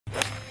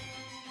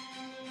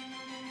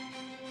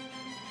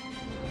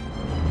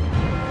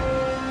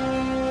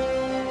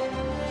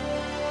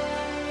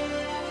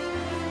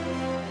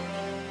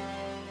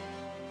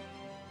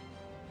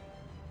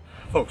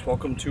Folks,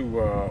 welcome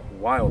to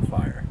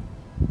Wildfire.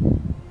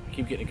 I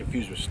keep getting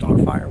confused with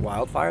Starfire,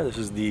 Wildfire. This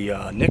is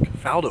the Nick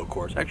Faldo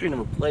course. I actually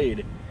never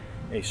played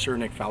a Sir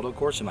Nick Faldo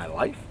course in my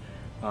life.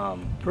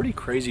 Pretty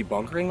crazy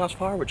bunkering thus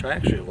far, which I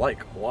actually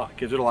like a lot.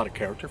 Gives it a lot of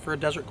character for a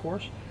desert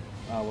course.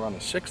 We're on the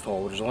 6th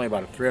hole, which is only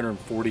about a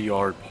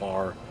 340-yard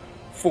par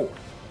 4.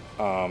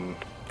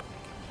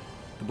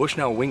 The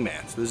Bushnell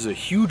Wingman. So this is a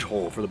huge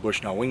hole for the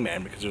Bushnell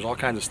Wingman because there's all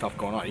kinds of stuff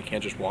going on. You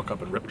can't just walk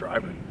up and rip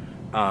drive it.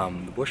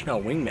 The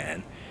Bushnell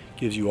Wingman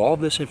gives you all of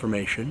this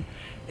information,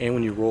 and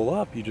when you roll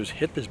up, you just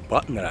hit this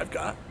button that I've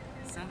got.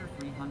 Center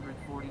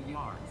 340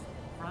 yards,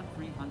 front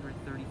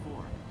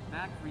 334,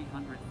 back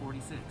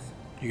 346.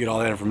 You get all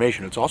that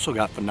information. It's also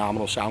got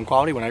phenomenal sound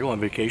quality. When I go on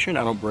vacation,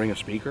 I don't bring a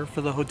speaker for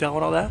the hotel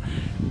and all that.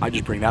 I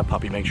just bring that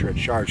puppy, make sure it's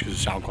charged because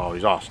the sound quality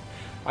is awesome.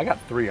 I got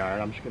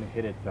 3-iron. I'm just going to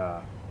hit it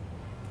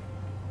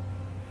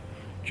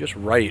just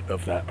right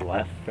of that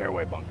left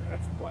fairway bunker.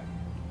 That's the play.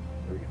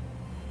 There we go.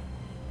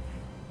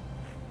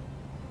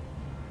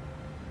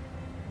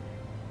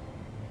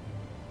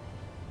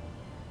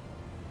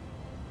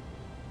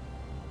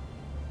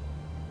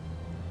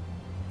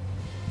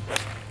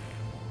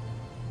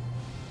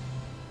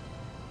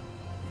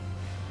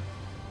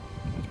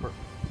 That's perfect.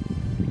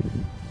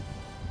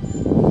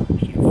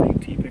 Just a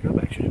fake tee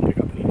pickup. Actually didn't pick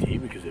up any tee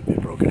because it'd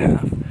been broken in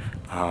half.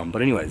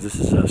 But anyways, this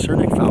is a Sir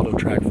Nick Faldo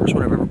track, first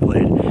one I've ever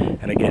played.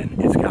 And again,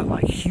 it's got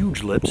like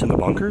huge lips in the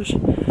bunkers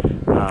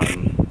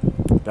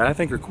that I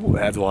think are cool. It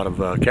adds a lot of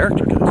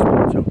character to this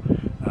one. So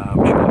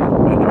we should have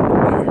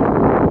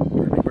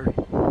birdie.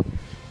 All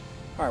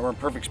right, we're in a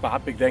perfect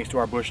spot. Big thanks to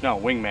our Bushnell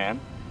Wingman.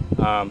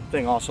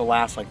 Thing also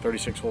lasts like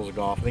 36 holes of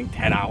golf. I think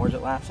 10 hours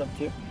it lasts up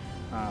to.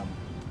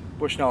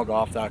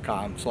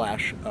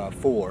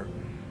 BushnellGolf.com/Fore.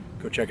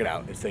 Go check it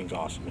out. This thing's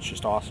awesome. It's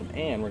just awesome.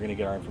 And we're going to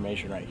get our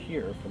information right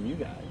here from you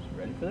guys.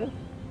 Ready for this?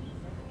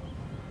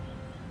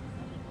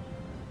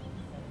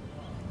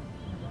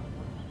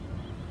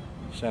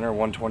 Center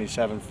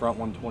 127, front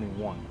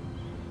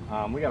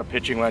 121. We got a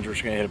pitching wedge. We're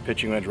just going to hit a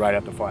pitching wedge right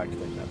at the flag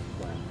stick. That's the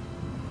plan.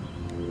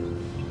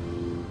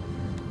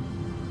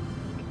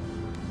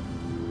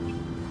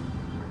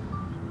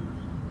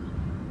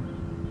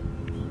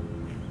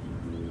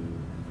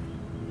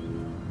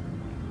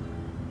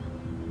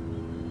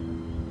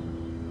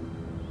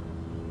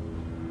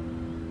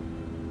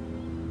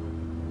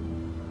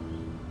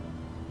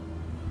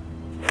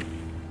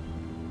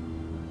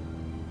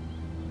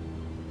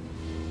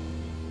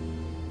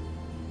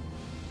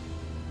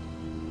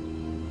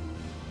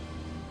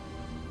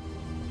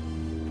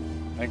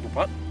 I think we're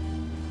putting.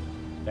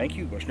 Thank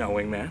you, Bushnell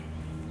Wingman.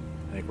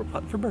 I think we're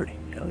putting for birdie.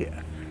 Hell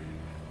yeah.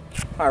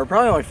 All right, we're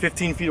probably only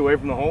 15 feet away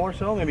from the hole or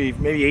so,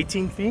 maybe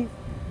 18 feet.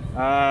 We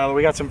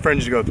got some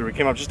fringe to go through. We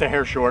came up just a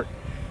hair short.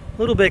 A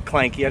little bit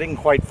clanky. I didn't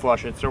quite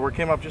flush it, so we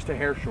came up just a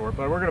hair short,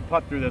 but we're going to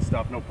putt through this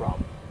stuff, no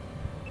problem.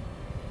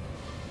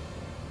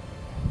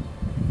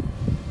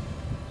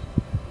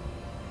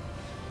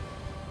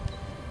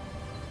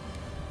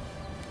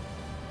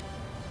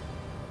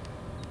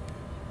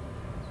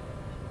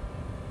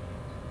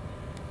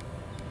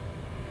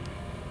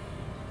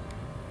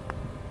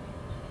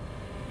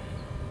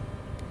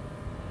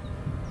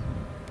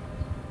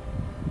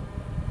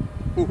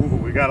 Ooh,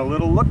 we got a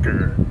little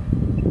looker.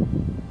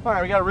 All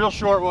right, we got a real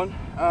short one.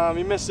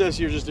 You missed this,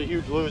 you're just a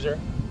huge loser.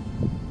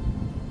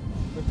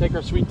 We'll take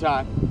our sweet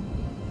time.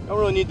 Don't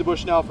really need the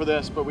Bushnell for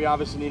this, but we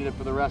obviously needed it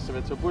for the rest of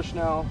it. So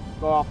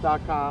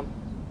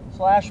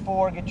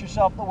BushnellGolf.com/Fore. Get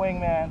yourself the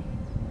Wingman.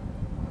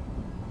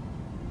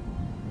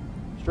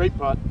 Straight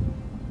putt,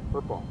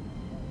 for ball.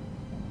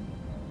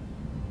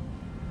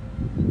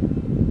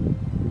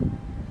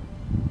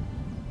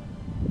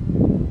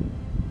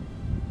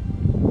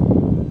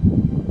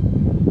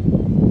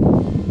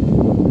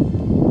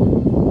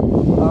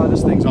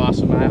 This thing's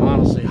awesome. I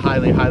honestly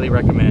highly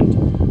recommend.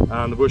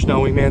 The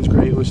Bushnell Wingman's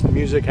great. Listen to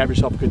music, have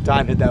yourself a good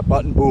time, hit that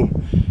button,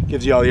 boom.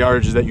 Gives you all the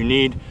yardages that you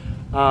need.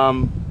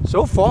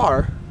 So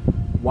far,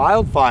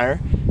 Wildfire,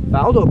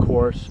 Faldo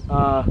course,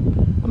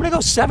 I'm gonna go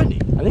 70.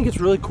 I think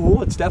it's really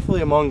cool. It's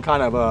definitely among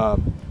kind of a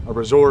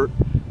resort.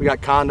 We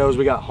got condos,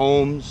 we got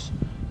homes.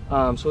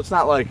 So it's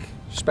not like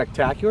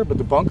spectacular, but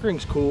the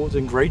bunkering's cool. It's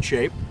in great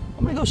shape.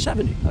 I'm gonna go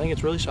 70. I think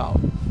it's really solid.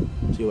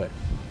 See you later.